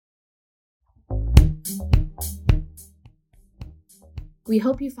We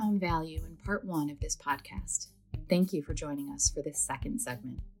hope you found value in part 1 of this podcast. Thank you for joining us for this second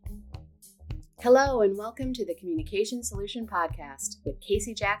segment. Hello, and welcome to the Communication Solution Podcast with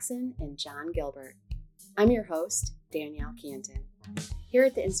Casey Jackson and John Gilbert. I'm your host, Danielle Canton. Here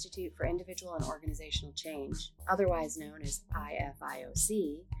at the Institute for Individual and Organizational Change, otherwise known as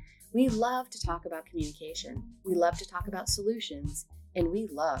IFIOC, we love to talk about communication, we love to talk about solutions, and we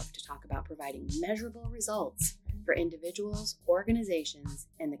love to talk about providing measurable results for individuals, organizations,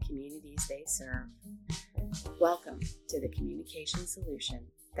 and the communities they serve. Welcome to the Communication Solution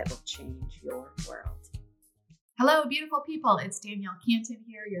that will change your world. Hello, beautiful people. It's Danielle Canton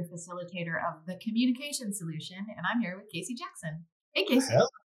here, your facilitator of the Communication Solution, and I'm here with Casey Jackson. Hey, Casey.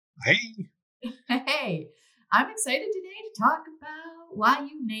 Hey. Hey. I'm excited today to talk about why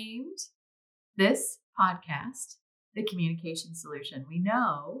you named this podcast the Communication Solution. We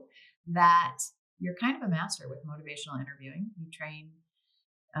know that you're kind of a master with motivational interviewing. You train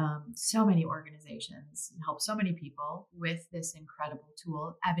so many organizations, help so many people with this incredible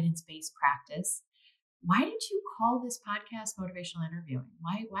tool, evidence-based practice. Why did you call this podcast motivational interviewing?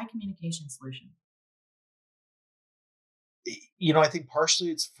 Why Communication Solution? You know, I think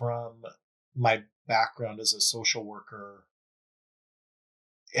partially it's from my background as a social worker.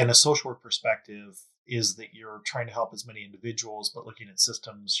 And a social work perspective is that you're trying to help as many individuals, but looking at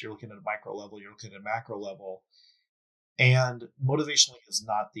systems, you're looking at a micro level, you're looking at a macro level. And motivationally is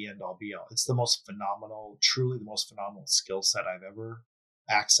not the end all be all. It's the most phenomenal, truly the most phenomenal skill set I've ever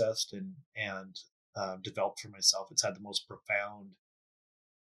accessed and developed for myself. It's had the most profound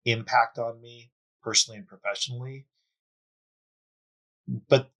impact on me personally and professionally.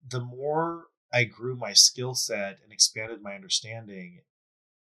 But the more I grew my skill set and expanded my understanding,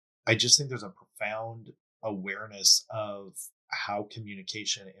 I just think there's a profound awareness of how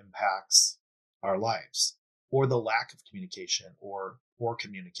communication impacts our lives, or the lack of communication, or poor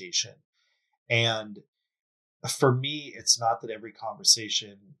communication. And for me, it's not that every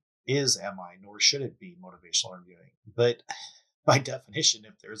conversation is MI, nor should it be motivational interviewing. But by definition,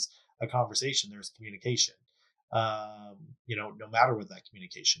 if there's a conversation, there's communication. No matter what that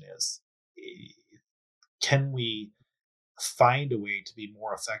communication is, can we find a way to be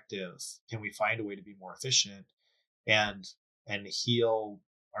more effective? Can we find a way to be more efficient and heal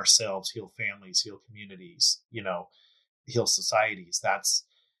ourselves, heal families, heal communities, heal societies?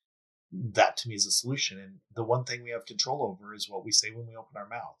 That to me is a solution. And the one thing we have control over is what we say when we open our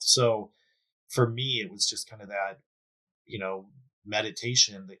mouth. So for me, it was just kind of that,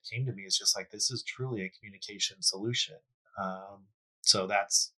 meditation that came to me. Is just like, this is truly a communication solution. So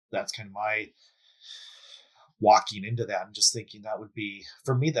that's kind of my walking into that. I'm just thinking that would be,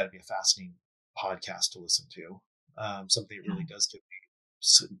 for me, that'd be a fascinating podcast to listen to. Something that really does give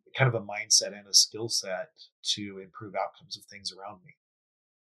me kind of a mindset and a skill set to improve outcomes of things around me.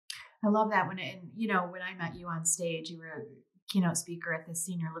 I love that. When I met you on stage, you were a keynote speaker at the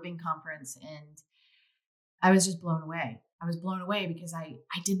Senior Living Conference, and I was just blown away. I was blown away because I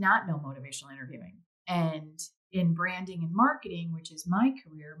did not know motivational interviewing. And in branding and marketing, which is my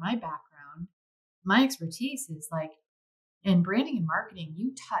career, my background, my expertise is like, in branding and marketing,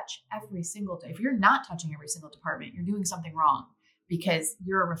 you touch every single, if you're not touching every single department, you're doing something wrong, because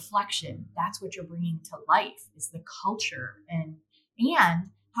you're a reflection. That's what you're bringing to life, is the culture. And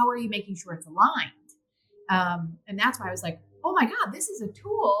how are you making sure it's aligned? And that's why I was like, oh my God, this is a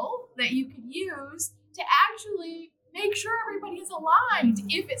tool that you could use to actually make sure everybody is aligned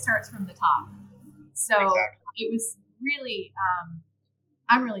if it starts from the top. So exactly. It was really,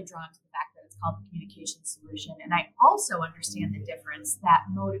 I'm really drawn to the fact that it's called the Communication Solution. And I also understand the difference that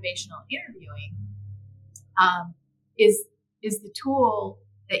motivational interviewing is the tool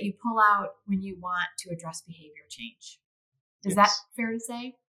that you pull out when you want to address behavior change. Is that fair to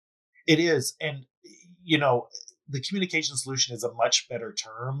say? It is. And, the communication solution is a much better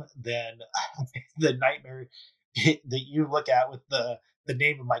term than the nightmare that you look at with the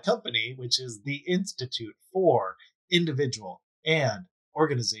name of my company, which is the Institute for Individual and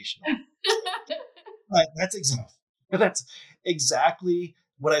Organizational. But that's exactly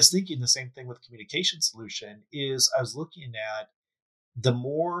what I was thinking. The same thing with communication solution is I was looking at, the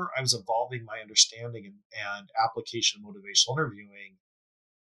more I was evolving my understanding and application of motivational interviewing,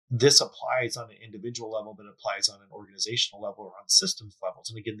 this applies on an individual level, but it applies on an organizational level or on systems levels.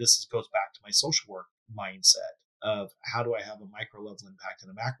 And again, this goes back to my social work mindset of, how do I have a micro level impact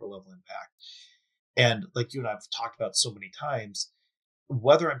and a macro level impact? And like you and I've talked about so many times,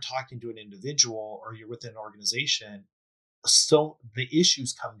 whether I'm talking to an individual or you're within an organization, so the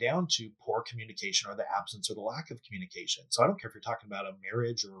issues come down to poor communication, or the absence or the lack of communication. So I don't care if you're talking about a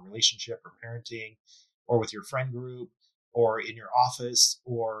marriage or a relationship or parenting, or with your friend group, or in your office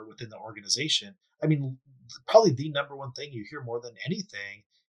or within the organization. I mean, probably the number one thing you hear more than anything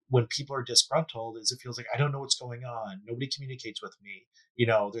when people are disgruntled is it feels like I don't know what's going on. Nobody communicates with me.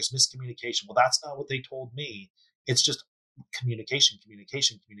 There's miscommunication. Well, that's not what they told me. It's just communication,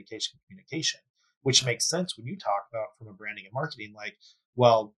 which makes sense when you talk about from a branding and marketing, like,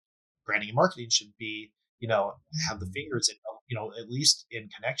 well, branding and marketing should be, have the fingers in, at least in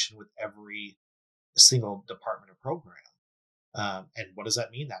connection with every single department or program. And what does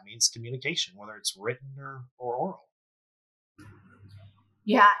that mean? That means communication, whether it's written or oral.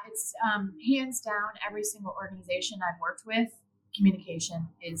 Yeah, it's hands down, every single organization I've worked with, communication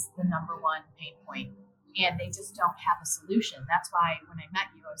is the number one pain point, and they just don't have a solution. That's why when I met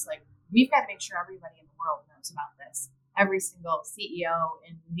you, I was like, we've got to make sure everybody in the world knows about this. Every single CEO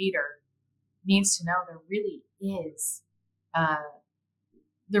and leader needs to know there really is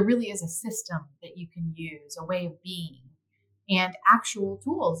a system that you can use, a way of being, and actual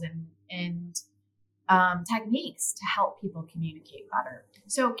tools and techniques to help people communicate better.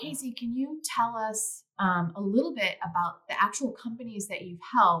 So, Casey, can you tell us a little bit about the actual companies that you've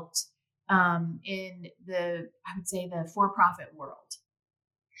helped in I would say, the for-profit world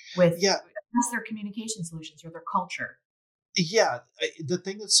with their communication solutions or their culture? Yeah, the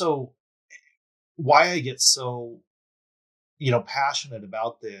thing that's why I get so passionate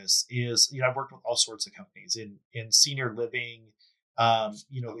about this is I've worked with all sorts of companies in senior living. At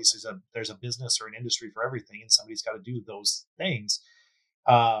least there's a business or an industry for everything, and somebody's got to do those things.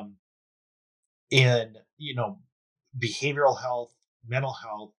 In behavioral health, mental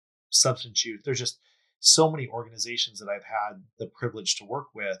health, substance use. There's just so many organizations that I've had the privilege to work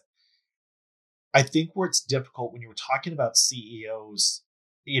with. I think where it's difficult when you were talking about CEOs,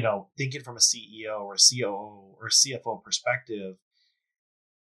 thinking from a CEO or a COO or a CFO perspective,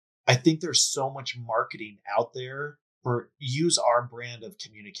 I think there's so much marketing out there for use our brand of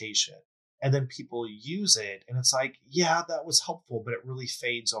communication. And then people use it and it's like, yeah, that was helpful, but it really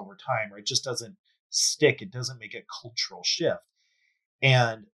fades over time, or it just doesn't stick. It doesn't make a cultural shift.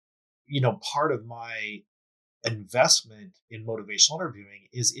 And, part of my investment in motivational interviewing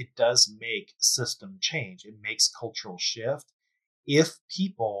is it does make system change. It makes cultural shift if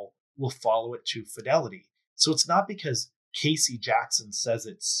people will follow it to fidelity. So it's not because Casey Jackson says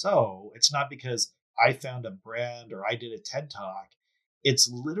it's so. It's not because I found a brand or I did a TED Talk. It's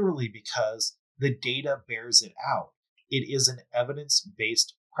literally because the data bears it out. It is an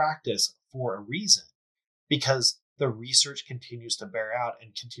evidence-based practice for a reason, because the research continues to bear out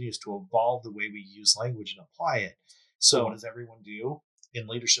and continues to evolve the way we use language and apply it. So what does everyone do in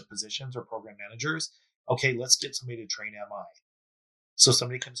leadership positions or program managers? Okay, let's get somebody to train MI. So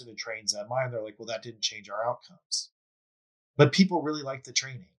somebody comes in and trains MI and they're like, well, that didn't change our outcomes. But people really like the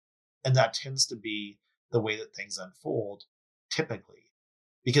training. And that tends to be the way that things unfold typically,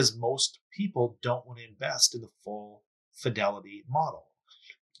 because most people don't want to invest in the full fidelity model.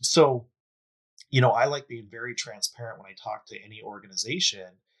 So, I like being very transparent when I talk to any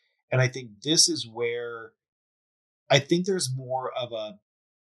organization. And I think this is where I think there's more of a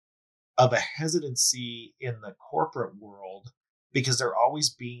hesitancy in the corporate world, because they're always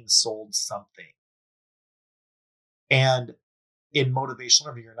being sold something. And in motivational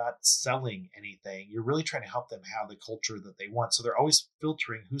interview, you're not selling anything. You're really trying to help them have the culture that they want. So they're always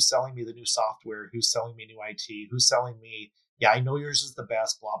filtering who's selling me the new software, who's selling me new IT, who's selling me, yeah, I know yours is the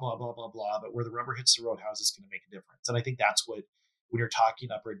best, blah, blah, blah, blah, blah. But where the rubber hits the road, how is this going to make a difference? And I think that's what, when you're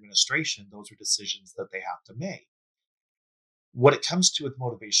talking upper administration, those are decisions that they have to make. What it comes to with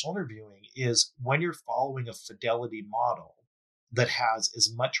motivational interviewing is when you're following a fidelity model that has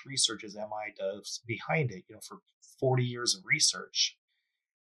as much research as MI does behind it, for 40 years of research,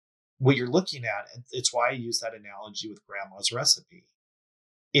 what you're looking at, and it's why I use that analogy with grandma's recipe.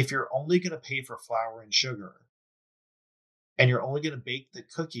 If you're only going to pay for flour and sugar, and you're only going to bake the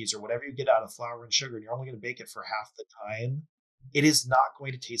cookies or whatever you get out of flour and sugar, and you're only going to bake it for half the time, it is not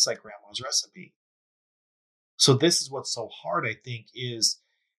going to taste like grandma's recipe. So this is what's so hard, I think, is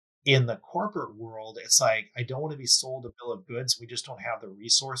in the corporate world, it's like, I don't want to be sold a bill of goods. We just don't have the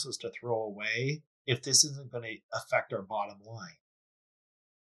resources to throw away if this isn't going to affect our bottom line.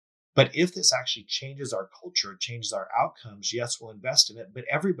 But if this actually changes our culture, changes our outcomes, yes, we'll invest in it. But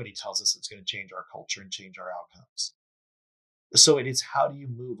everybody tells us it's going to change our culture and change our outcomes. So it is, how do you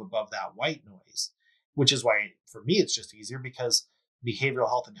move above that white noise? Which is why, for me, it's just easier, because behavioral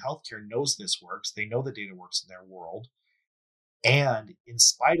health and healthcare knows this works. They know the data works in their world. And in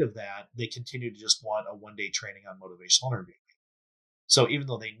spite of that, they continue to just want a one-day training on motivational interviewing. So even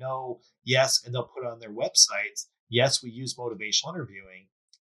though they know, yes, and they'll put on their websites, yes, we use motivational interviewing,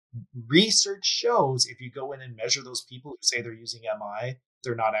 Research shows if you go in and measure those people who say they're using MI,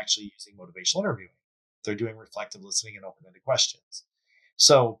 they're not actually using motivational interviewing. They're doing reflective listening and open-ended questions.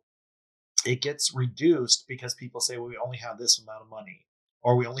 So it gets reduced because people say, well, we only have this amount of money,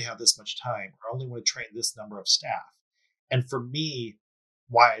 or we only have this much time, or I only want to train this number of staff. And for me,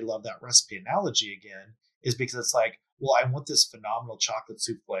 why I love that recipe analogy again is because it's like, well, I want this phenomenal chocolate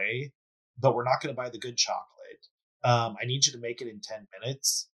souffle, but we're not going to buy the good chocolate. I need you to make it in 10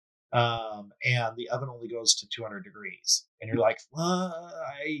 minutes. And the oven only goes to 200 degrees. And you're like,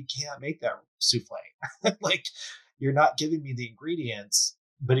 I can't make that souffle. Like, you're not giving me the ingredients.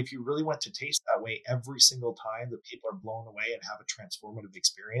 But if you really want to taste that way every single time that people are blown away and have a transformative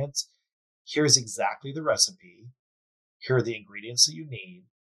experience, here's exactly the recipe. Here are the ingredients that you need.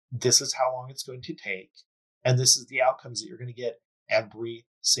 This is how long it's going to take. And this is the outcomes that you're going to get every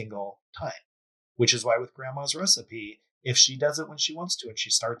single time. Which is why with grandma's recipe, if she does it when she wants to and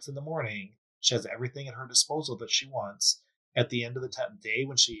she starts in the morning, she has everything at her disposal that she wants. At the end of the day,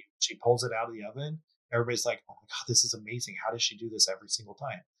 when she pulls it out of the oven, everybody's like, oh my God, this is amazing. How does she do this every single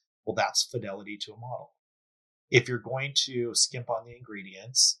time? Well, that's fidelity to a model. If you're going to skimp on the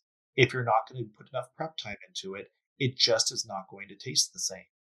ingredients, if you're not going to put enough prep time into it, it just is not going to taste the same.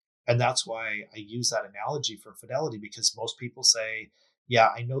 And that's why I use that analogy for fidelity, because most people say, yeah,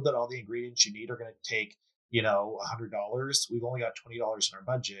 I know that all the ingredients you need are going to take, $100. We've only got $20 in our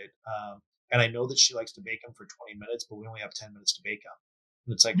budget. And I know that she likes to bake them for 20 minutes, but we only have 10 minutes to bake them.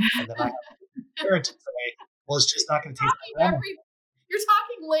 And it's like, and then I have to parent to say, well, it's just not going to taste like you're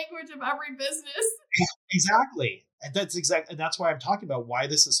talking language of every business. Exactly. And that's why I'm talking about why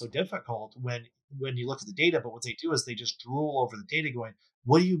this is so difficult when you look at the data. But what they do is they just drool over the data going,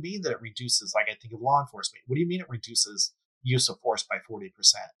 what do you mean that it reduces, like I think of law enforcement, what do you mean it reduces use of force by 40%?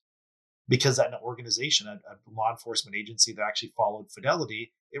 Because an organization, a law enforcement agency that actually followed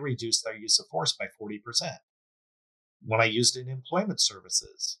fidelity, it reduced their use of force by 40%. When I used it in employment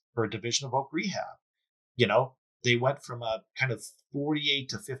services for a division of Oak Rehab, they went from a kind of 48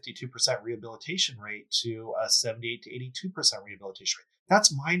 to 52% rehabilitation rate to a 78 to 82% rehabilitation rate.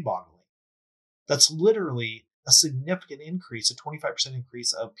 That's mind-boggling. That's literally a significant increase, a 25%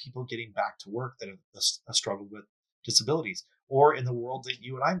 increase of people getting back to work that have struggled with disabilities, or in the world that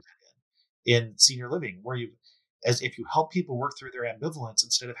you and I met in senior living, where if you help people work through their ambivalence,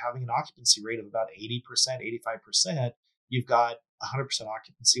 instead of having an occupancy rate of about 80%, 85%, you've got 100%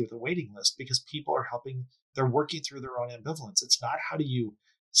 occupancy with a waiting list because people are they're working through their own ambivalence. It's not how do you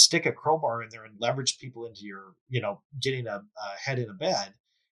stick a crowbar in there and leverage people into your, getting a head in a bed,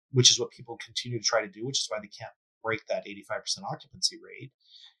 which is what people continue to try to do, which is why they can't break that 85% occupancy rate.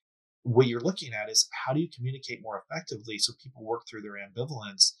 What you're looking at is how do you communicate more effectively so people work through their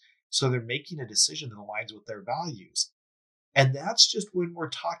ambivalence so they're making a decision that aligns with their values. And that's just when we're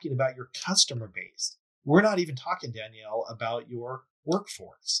talking about your customer base. We're not even talking, Danielle, about your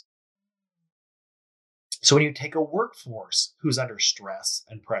workforce. So when you take a workforce who's under stress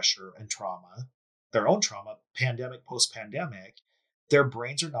and pressure and trauma, their own trauma, pandemic, post-pandemic, their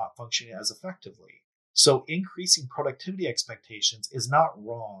brains are not functioning as effectively. So increasing productivity expectations is not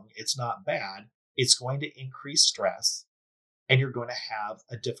wrong. It's not bad. It's going to increase stress, and you're going to have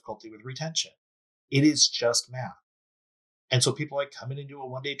a difficulty with retention. It is just math. And so people like come in and do a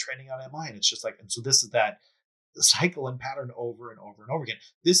one-day training on MI, and it's just like, and so this is that cycle and pattern over and over and over again.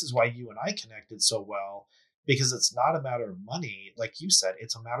 This is why you and I connected so well, because it's not a matter of money. Like you said,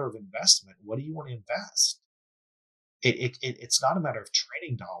 it's a matter of investment. What do you want to invest? It's not a matter of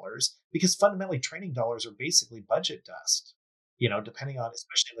training dollars, because fundamentally training dollars are basically budget dust, depending on,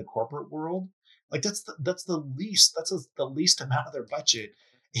 especially in the corporate world. Like that's the least amount of their budget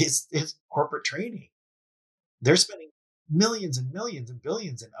is corporate training. They're spending millions and millions and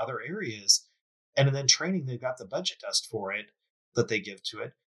billions in other areas. And then training, they've got the budget dust for it that they give to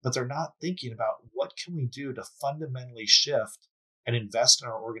it, but they're not thinking about what can we do to fundamentally shift and invest in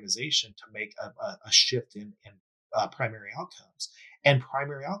our organization to make a shift in primary outcomes. And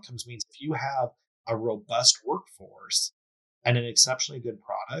primary outcomes means if you have a robust workforce and an exceptionally good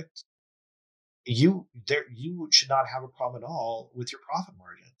product, you should not have a problem at all with your profit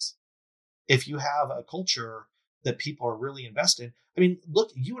margins. If you have a culture that people are really invested,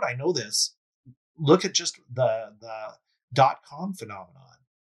 look, you and I know this. Look at just the .com phenomenon.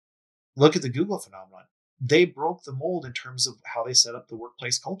 Look at the Google phenomenon. They broke the mold in terms of how they set up the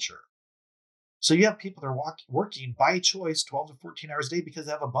workplace culture. So you have people that are working by choice 12 to 14 hours a day because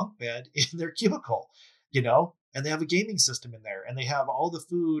they have a bunk bed in their cubicle, and they have a gaming system in there, and they have all the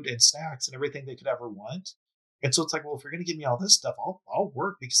food and snacks and everything they could ever want. And so it's like, well, if you're going to give me all this stuff, I'll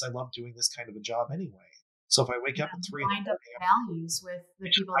work because I love doing this kind of a job anyway. So if I wake up at 3 in the Lined up morning, values with the it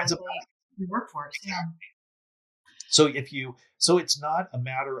just people lines that up. they work for. Yeah. So it's not a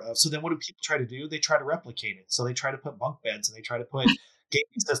matter of, so then what do people try to do? They try to replicate it. So they try to put bunk beds and they try to put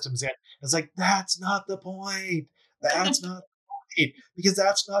gaming systems in. It's like, that's not the point. That's not the point, because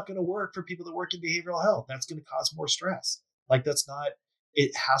that's not going to work for people that work in behavioral health. That's going to cause more stress. Like, that's not,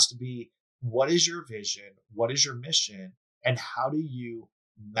 it has to be, what is your vision? What is your mission? And how do you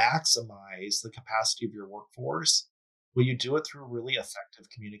maximize the capacity of your workforce? Well, you do it through really effective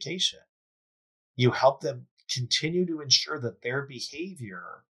communication. You help them continue to ensure that their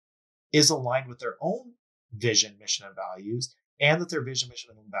behavior is aligned with their own vision, mission, and values, and that their vision,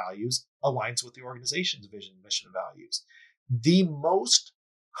 mission, and values aligns with the organization's vision, mission, and values. The most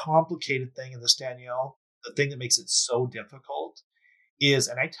complicated thing in this, Danielle, the thing that makes it so difficult is,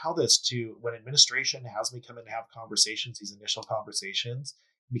 and I tell this to when administration has me come in and have conversations, these initial conversations,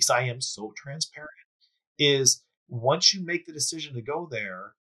 because I am so transparent, is once you make the decision to go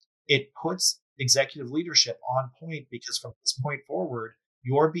there, it puts executive leadership on point, because from this point forward,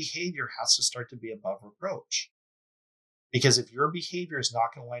 your behavior has to start to be above reproach. Because if your behavior is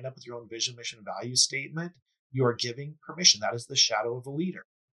not going to line up with your own vision, mission, and value statement, you are giving permission. That is the shadow of a leader.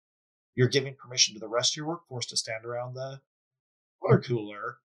 You're giving permission to the rest of your workforce to stand around the water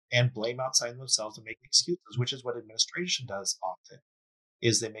cooler and blame outside themselves and make excuses, which is what administration does often,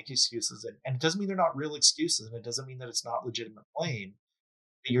 is they make excuses. And it doesn't mean they're not real excuses, and it doesn't mean that it's not legitimate blame.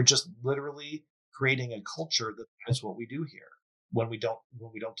 You're just literally creating a culture that is what we do here when we don't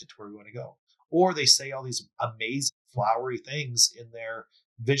get to where we want to go. Or they say all these amazing flowery things in their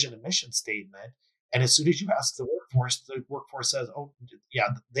vision and mission statement, and as soon as you ask the workforce says, oh yeah,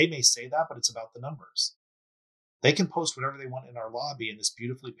 they may say that, but it's about the numbers. They can post whatever they want in our lobby, in this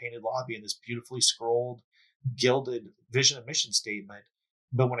beautifully painted lobby, in this beautifully scrolled, gilded vision and mission statement,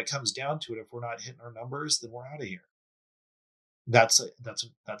 but when it comes down to it, if we're not hitting our numbers, then we're out of here. That's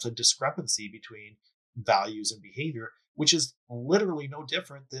a discrepancy between values and behavior, which is literally no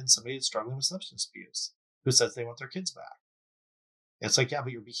different than somebody that's struggling with substance abuse who says they want their kids back. It's like, yeah,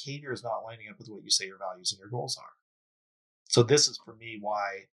 but your behavior is not lining up with what you say your values and your goals are. So this is, for me,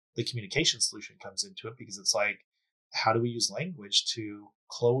 why the communication solution comes into it, because it's like, how do we use language to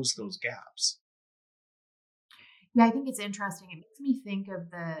close those gaps? Yeah, I think it's interesting. It makes me think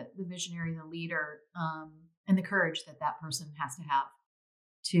of the visionary, the leader, and the courage that that person has to have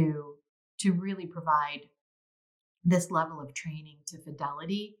to really provide this level of training to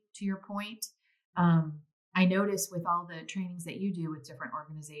fidelity. To your point, I notice with all the trainings that you do with different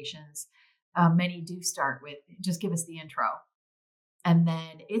organizations, many do start with just give us the intro. And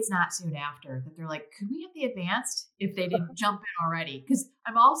then it's not soon after that they're like, could we have the advanced, if they didn't jump in already? Because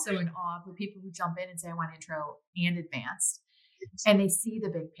I'm also in awe of the people who jump in and say, I want intro and advanced. And they see the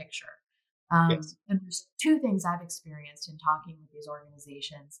big picture. Yes. And there's two things I've experienced in talking with these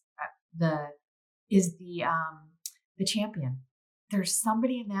organizations. The champion. There's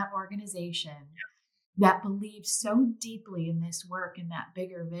somebody in that organization that believes so deeply in this work and that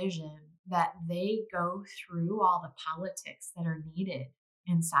bigger vision that they go through all the politics that are needed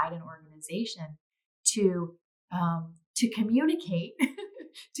inside an organization to communicate,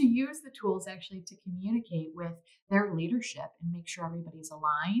 to use the tools actually to communicate with their leadership and make sure everybody's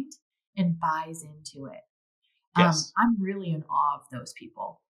aligned and buys into it. Yes. I'm really in awe of those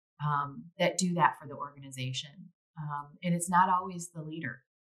people that do that for the organization. And it's not always the leader.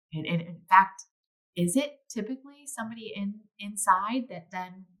 In fact, is it typically somebody inside that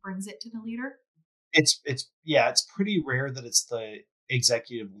then brings it to the leader? It's pretty rare that it's the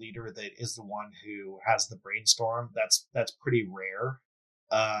executive leader that is the one who has the brainstorm. That's pretty rare.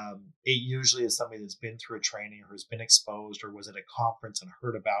 It usually is somebody that's been through a training or who's been exposed or was at a conference and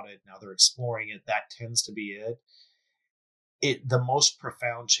heard about it. Now they're exploring it. That tends to be it. The most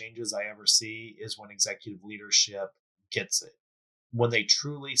profound changes I ever see is when executive leadership gets it. When they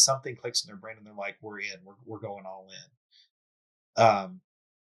truly, something clicks in their brain and they're like, we're in, we're going all in.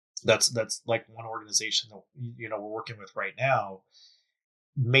 That's like one organization that, we're working with right now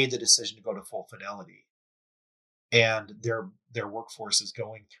made the decision to go to full fidelity, and their workforce is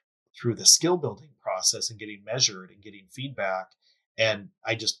going through the skill building process and getting measured and getting feedback. And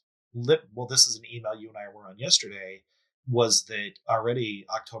I just this is an email you and I were on yesterday, was that already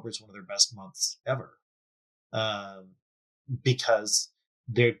October is one of their best months ever. Because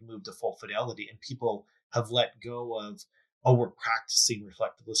they've moved to full fidelity and people have let go of, oh, we're practicing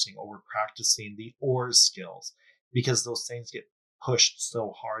reflective listening, or we're practicing the OARS skills, because those things get pushed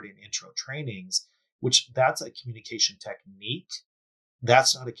so hard in intro trainings, which that's a communication technique.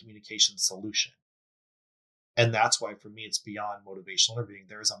 That's not a communication solution. And that's why for me, it's beyond motivational interviewing.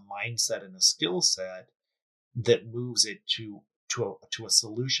 There's a mindset and a skill set that moves it to a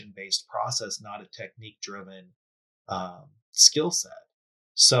solution based process, not a technique driven skill set.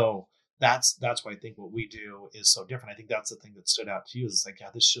 So that's why I think what we do is so different. I think that's the thing that stood out to you, is like, yeah,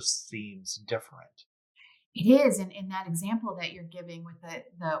 this just seems different. It is. And in that example that you're giving with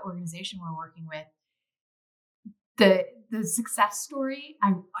the organization we're working with, the success story,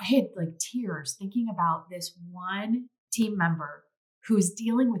 I had like tears thinking about this one team member who's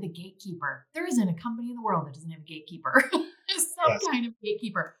dealing with a gatekeeper. There isn't a company in the world that doesn't have a gatekeeper, some Yes. kind of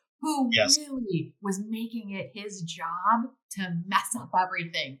gatekeeper who Yes. really was making it his job to mess up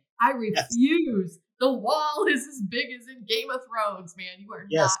everything. I Yes. refuse. The wall is as big as in Game of Thrones, man. You are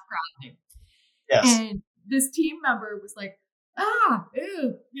Yes. not crossing. Yes. And this team member was like,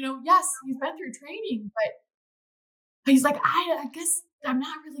 ew, yes, he's been through training, but he's like, I guess I'm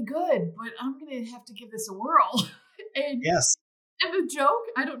not really good, but I'm going to have to give this a whirl. and, Yes. and the joke,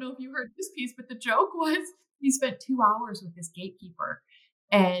 I don't know if you heard this piece, but the joke was he spent 2 hours with this gatekeeper,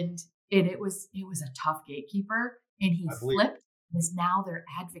 and it was a tough gatekeeper, and he I believe. flipped and is now their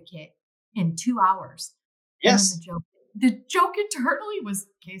advocate in 2 hours. Yes. And then the joke internally was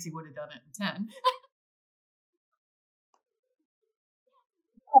Casey would have done it in 10.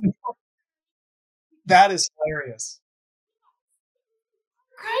 That is hilarious.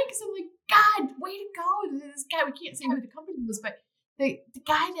 Crying because I'm like, God, way to go. This guy, we can't say who the company was, but the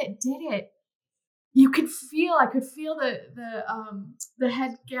guy that did it, I could feel the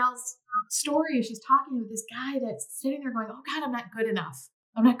head gal's story. She's talking with this guy that's sitting there going, oh God, I'm not good enough.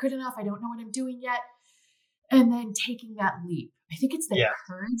 I'm not good enough. I don't know what I'm doing yet. And then taking that leap. I think it's the Yeah.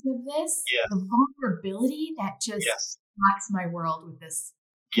 courage of this, Yeah. the vulnerability that just Yes. rocks my world with this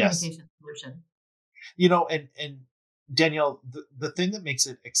Yes. communication solution. And Danielle, the thing that makes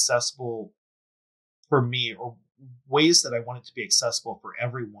it accessible for me, or ways that I want it to be accessible for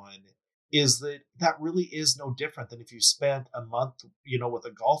everyone, is that really is no different than if you spent a month, with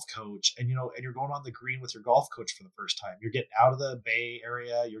a golf coach, and you're going on the green with your golf coach for the first time. You're getting out of the bay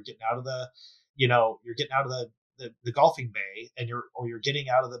area, you're getting out of the golfing bay, and you're getting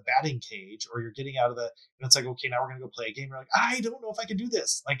out of the batting cage, or you're getting out of and it's like, okay, now we're going to go play a game. You're like, I don't know if I can do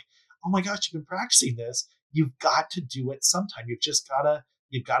this. Like, oh my gosh, you've been practicing this. You've got to do it sometime. You've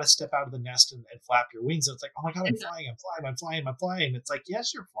got to step out of the nest and flap your wings. And it's like, oh my God, I'm flying. It's like,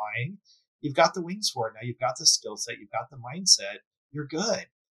 yes, you're flying. You've got the wings for it. Now you've got the skill set. You've got the mindset. You're good.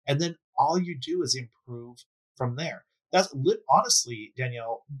 And then all you do is improve from there. That's honestly,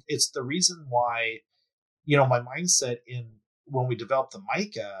 Danielle, it's the reason why, my mindset when we developed the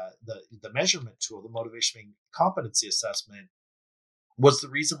MICA, the measurement tool, the motivation competency assessment, was the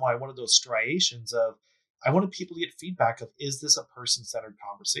reason why I wanted those striations of, I wanted people to get feedback of, is this a person-centered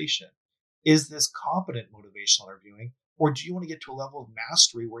conversation? Is this competent motivational interviewing? Or do you want to get to a level of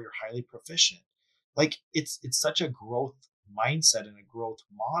mastery where you're highly proficient? Like, it's such a growth mindset and a growth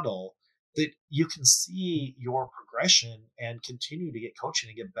model that you can see your progression and continue to get coaching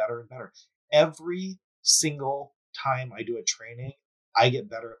and get better and better. Every single time I do a training, I get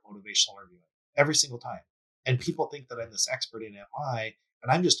better at motivational interviewing every single time. And people think that I'm this expert in MI,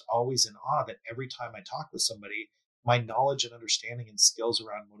 and I'm just always in awe that every time I talk with somebody, my knowledge and understanding and skills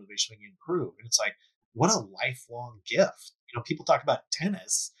around motivation improve. And it's like, what a lifelong gift. People talk about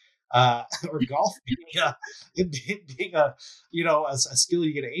tennis or golf being a skill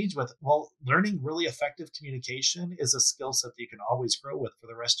you get to age with. Well, learning really effective communication is a skill set that you can always grow with for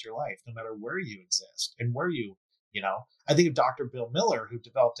the rest of your life, no matter where you exist and where I think of Dr. Bill Miller, who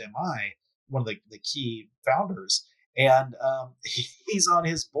developed MI, one of the key founders, and he's on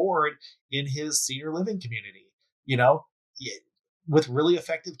his board in his senior living community, with really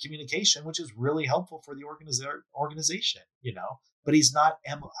effective communication, which is really helpful for the organization, but he's not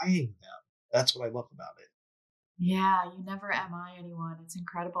MIing them. That's what I love about it. Yeah, you never MI anyone. It's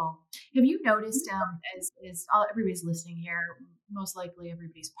incredible. Have you noticed, as everybody's listening here, most likely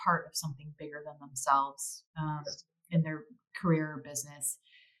everybody's part of something bigger than themselves Yes. in their career or business.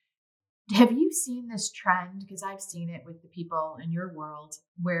 Have you seen this trend? Because I've seen it with the people in your world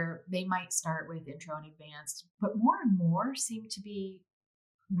where they might start with intro and advanced, but more and more seem to be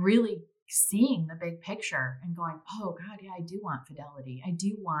really seeing the big picture and going, oh God, yeah, I do want fidelity. I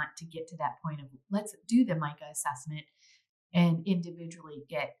do want to get to that point of, let's do the MICA assessment and individually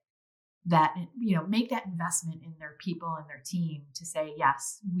get that, make that investment in their people and their team to say,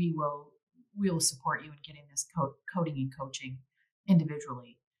 yes, we will support you in getting this coding and coaching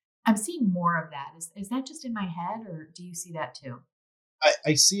individually. I'm seeing more of that. Is that just in my head, or do you see that too?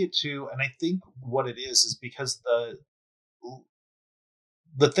 I see it too. And I think what it is because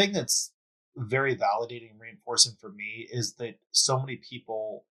the thing that's very validating and reinforcing for me is that so many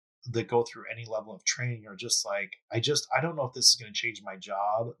people that go through any level of training are just like, I don't know if this is going to change my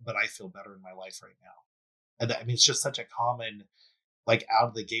job, but I feel better in my life right now. And I mean, it's just such a common, like out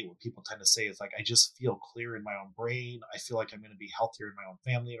of the gate, what people tend to say is like, I just feel clear in my own brain. I feel like I'm going to be healthier in my own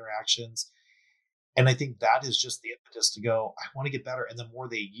family interactions. And I think that is just the impetus to go, I want to get better. And the more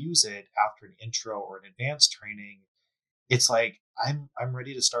they use it after an intro or an advanced training, it's like, I'm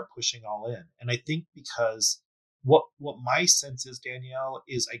ready to start pushing all in. And I think because what my sense is, Danielle,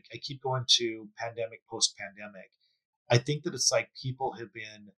 is I keep going to pandemic, post-pandemic. I think that it's like people have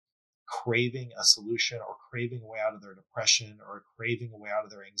been craving a solution or craving a way out of their depression or craving a way out of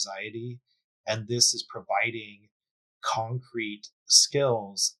their anxiety. And this is providing concrete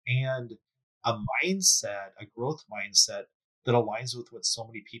skills and a mindset, a growth mindset that aligns with what so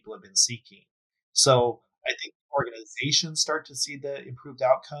many people have been seeking. So I think organizations start to see the improved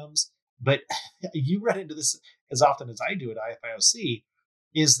outcomes, but you run into this as often as I do at IFIOC,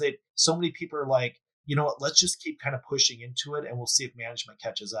 is that so many people are like, you know what, let's just keep kind of pushing into it and we'll see if management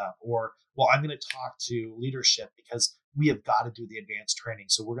catches up. Or, well, I'm going to talk to leadership because we have got to do the advanced training.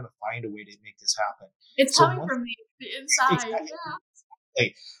 So we're going to find a way to make this happen. It's So coming from the inside. exactly, Yeah.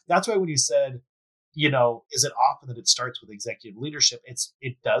 that's why when you said, is it often that it starts with executive leadership?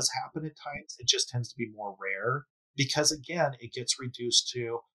 It does happen at times. It just tends to be more rare because again, it gets reduced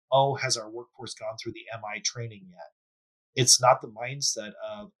to, oh, has our workforce gone through the MI training yet? It's not the mindset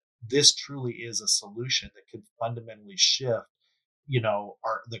of this truly is a solution that could fundamentally shift,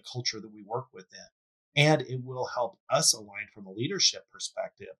 the culture that we work within. And it will help us align from a leadership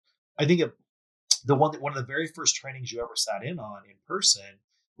perspective. I think one of the very first trainings you ever sat in on in person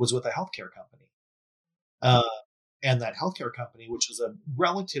was with a healthcare company. And that healthcare company, which was a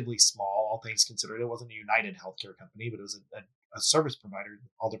relatively small, all things considered, it wasn't a United healthcare company, but it was a service provider,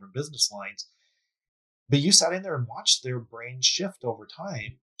 all different business lines. But you sat in there and watched their brain shift over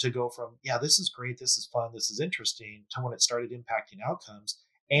time to go from, yeah, this is great, this is fun, this is interesting, to when it started impacting outcomes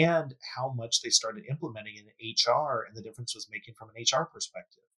and how much they started implementing in HR and the difference it was making from an HR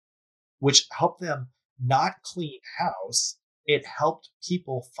perspective, which helped them not clean house. It helped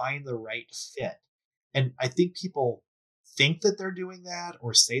people find the right fit. And I think people think that they're doing that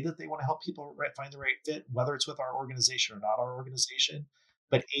or say that they want to help people find the right fit, whether it's with our organization or not our organization.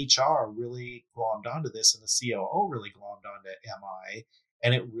 But HR really glommed onto this and the COO really glommed onto MI,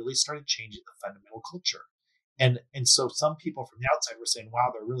 and it really started changing the fundamental culture. And so some people from the outside were saying,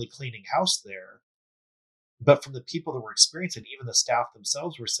 wow, they're really cleaning house there. But from the people that were experiencing, even the staff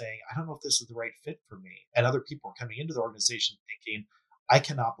themselves were saying, I don't know if this is the right fit for me. And other people were coming into the organization thinking, I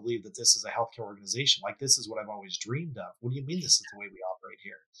cannot believe that this is a healthcare organization. Like, this is what I've always dreamed of. What do you mean this is the way we operate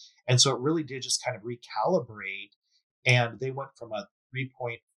here? And so it really did just kind of recalibrate. And they went from a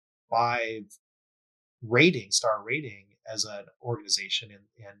 3.5 star rating as an organization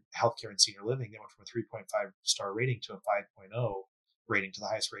in healthcare and senior living. They went from a 3.5 star rating to a 5.0 rating, to the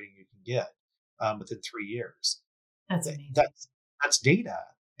highest rating you can get within 3 years. That's amazing. That's data.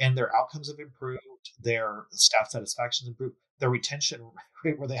 And their outcomes have improved. Their staff satisfaction has improved. Their retention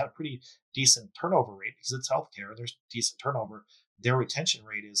rate, where they had a pretty decent turnover rate because it's healthcare and there's decent turnover, their retention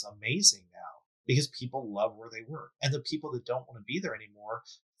rate is amazing now because people love where they work. And the people that don't want to be there anymore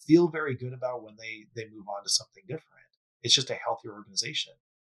feel very good about when they move on to something different. It's just a healthier organization.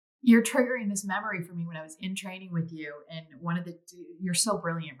 You're triggering this memory for me when I was in training with you. And you're so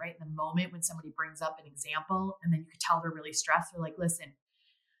brilliant, right? In the moment when somebody brings up an example and then you could tell they're really stressed, they're like, listen,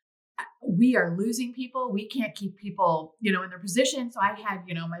 we are losing people. We can't keep people, in their position. So I had,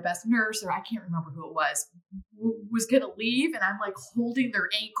 my best nurse, or I can't remember who it was going to leave. And I'm like holding their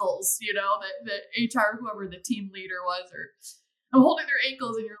ankles, the HR, whoever the team leader was, or I'm holding their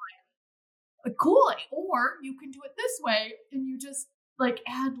ankles and you're like, cool. Or you can do it this way. And you just like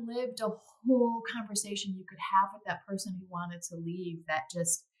ad-libbed a whole conversation you could have with that person who wanted to leave. That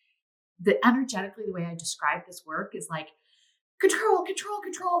just, energetically, the way I describe this work is like, control, fear.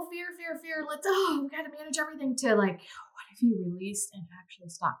 We got to manage everything, to like, what if you released and actually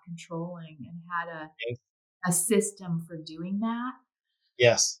stopped controlling and had a system for doing that?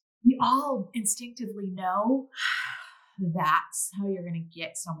 Yes. We all instinctively know that's how you're going to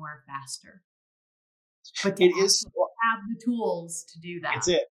get somewhere faster. But to have the tools to do that. It's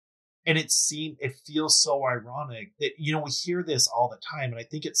it. And it feels so ironic that, we hear this all the time. And I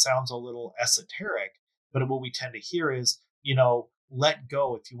think it sounds a little esoteric, but what we tend to hear is, let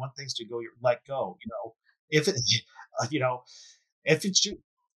go. If you want things to go, let go. If it, if it's just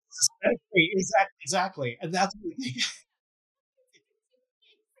exactly, and that's what we think.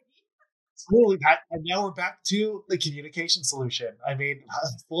 It's really that, and now we're back to the communication solution. I mean,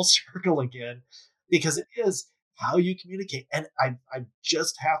 full circle again, because it is. how you communicate. And I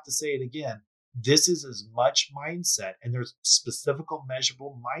just have to say it again. This is as much mindset, and there's specific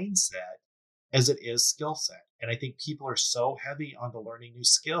measurable mindset as it is skill set. And I think people are so heavy on the learning new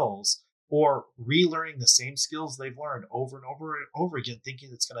skills or relearning the same skills they've learned over and over and over again, thinking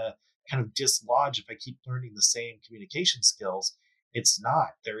it's going to kind of dislodge if I keep learning the same communication skills. It's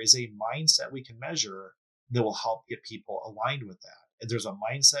not. There is a mindset we can measure that will help get people aligned with that. And there's a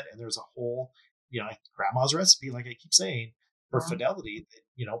mindset and there's a whole, grandma's recipe, like I keep saying, for fidelity that,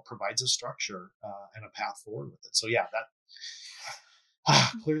 provides a structure and a path forward with it. So yeah,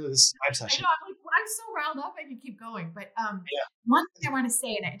 that clearly this is my session. I'm so riled up I can keep going. But one thing I want to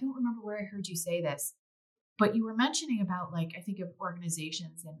say, and I don't remember where I heard you say this, but you were mentioning about I think of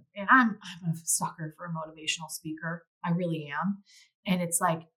organizations, and I'm a sucker for a motivational speaker. I really am. And it's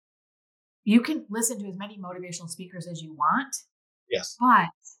like, you can listen to as many motivational speakers as you want. Yes. But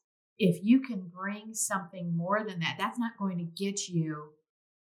if you can bring something more than that, that's not going to get you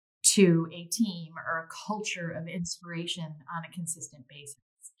to a team or a culture of inspiration on a consistent basis.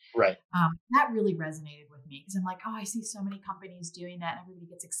 Right. That really resonated with me because I'm like, I see so many companies doing that, and everybody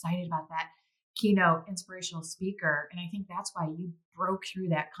gets excited about that keynote inspirational speaker. And I think that's why you broke through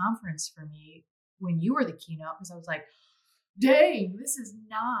that conference for me when you were the keynote, because I was like, dang, this is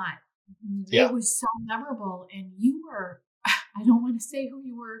not, it was so memorable. And you were, I don't want to say who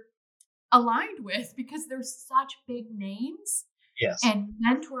you were aligned with because there's such big names. Yes. And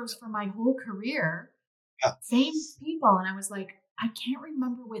mentors for my whole career, same people. And I was like, I can't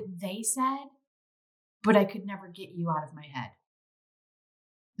remember what they said, but I could never get you out of my head.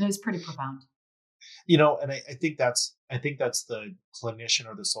 It was pretty profound. And I think that's the clinician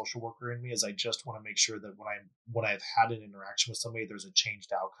or the social worker in me, is I just want to make sure that when I've had an interaction with somebody, there's a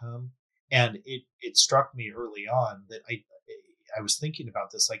changed outcome. And it struck me early on that I was thinking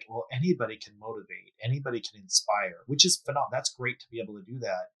about this, like, well, anybody can motivate, anybody can inspire, which is phenomenal. That's great to be able to do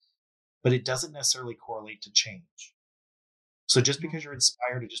that, but it doesn't necessarily correlate to change. So just because you're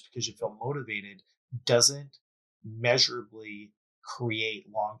inspired or just because you feel motivated doesn't measurably create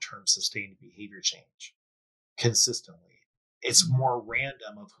long-term sustained behavior change consistently. It's more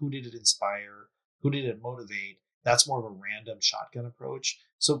random of who did it inspire, who did it motivate. That's more of a random shotgun approach.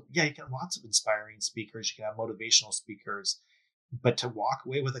 So yeah, you can have lots of inspiring speakers, you can have motivational speakers, but to walk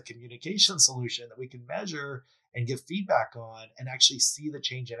away with a communication solution that we can measure and give feedback on and actually see the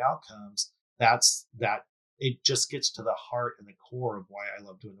change in outcomes, it just gets to the heart and the core of why I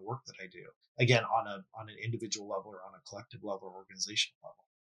love doing the work that I do. Again, on an individual level or on a collective level or organizational level.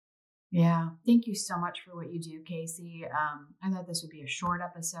 Yeah. Thank you so much for what you do, Casey. I thought this would be a short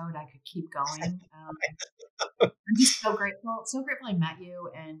episode. I could keep going. I'm just so grateful I met you.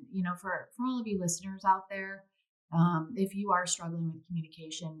 And, for all of you listeners out there, if you are struggling with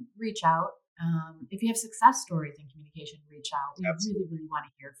communication, reach out. If you have success stories in communication, reach out. We really, really want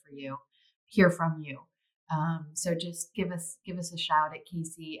to hear from you. So just give us a shout at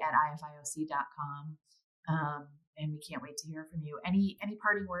casey@ifioc.com. And we can't wait to hear from you. Any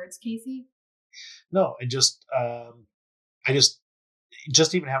parting words, Casey? No, I just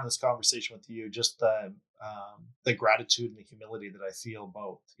even having this conversation with you, just the gratitude and the humility that I feel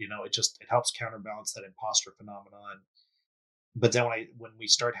both, it helps counterbalance that imposter phenomenon. But then when we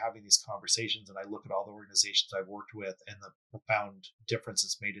start having these conversations and I look at all the organizations I've worked with and the profound difference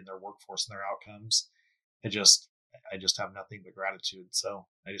it's made in their workforce and their outcomes, I just have nothing but gratitude. So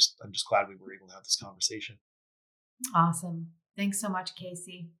I'm just glad we were able to have this conversation. Awesome. Thanks so much,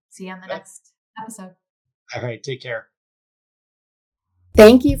 Casey. See you on the next episode. All right. Take care.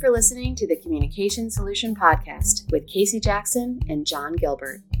 Thank you for listening to the Communication Solution Podcast with Casey Jackson and John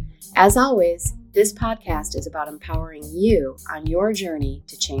Gilbert. As always, this podcast is about empowering you on your journey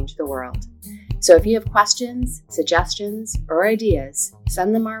to change the world. So if you have questions, suggestions, or ideas,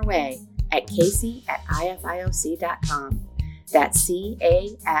 send them our way at casey@ifioc.com. That's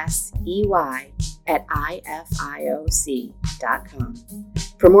CASEY@ifioc.com.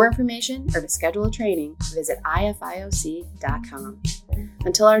 For more information or to schedule a training, visit ifioc.com.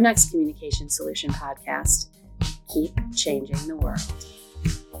 Until our next Communication Solution Podcast, keep changing the world.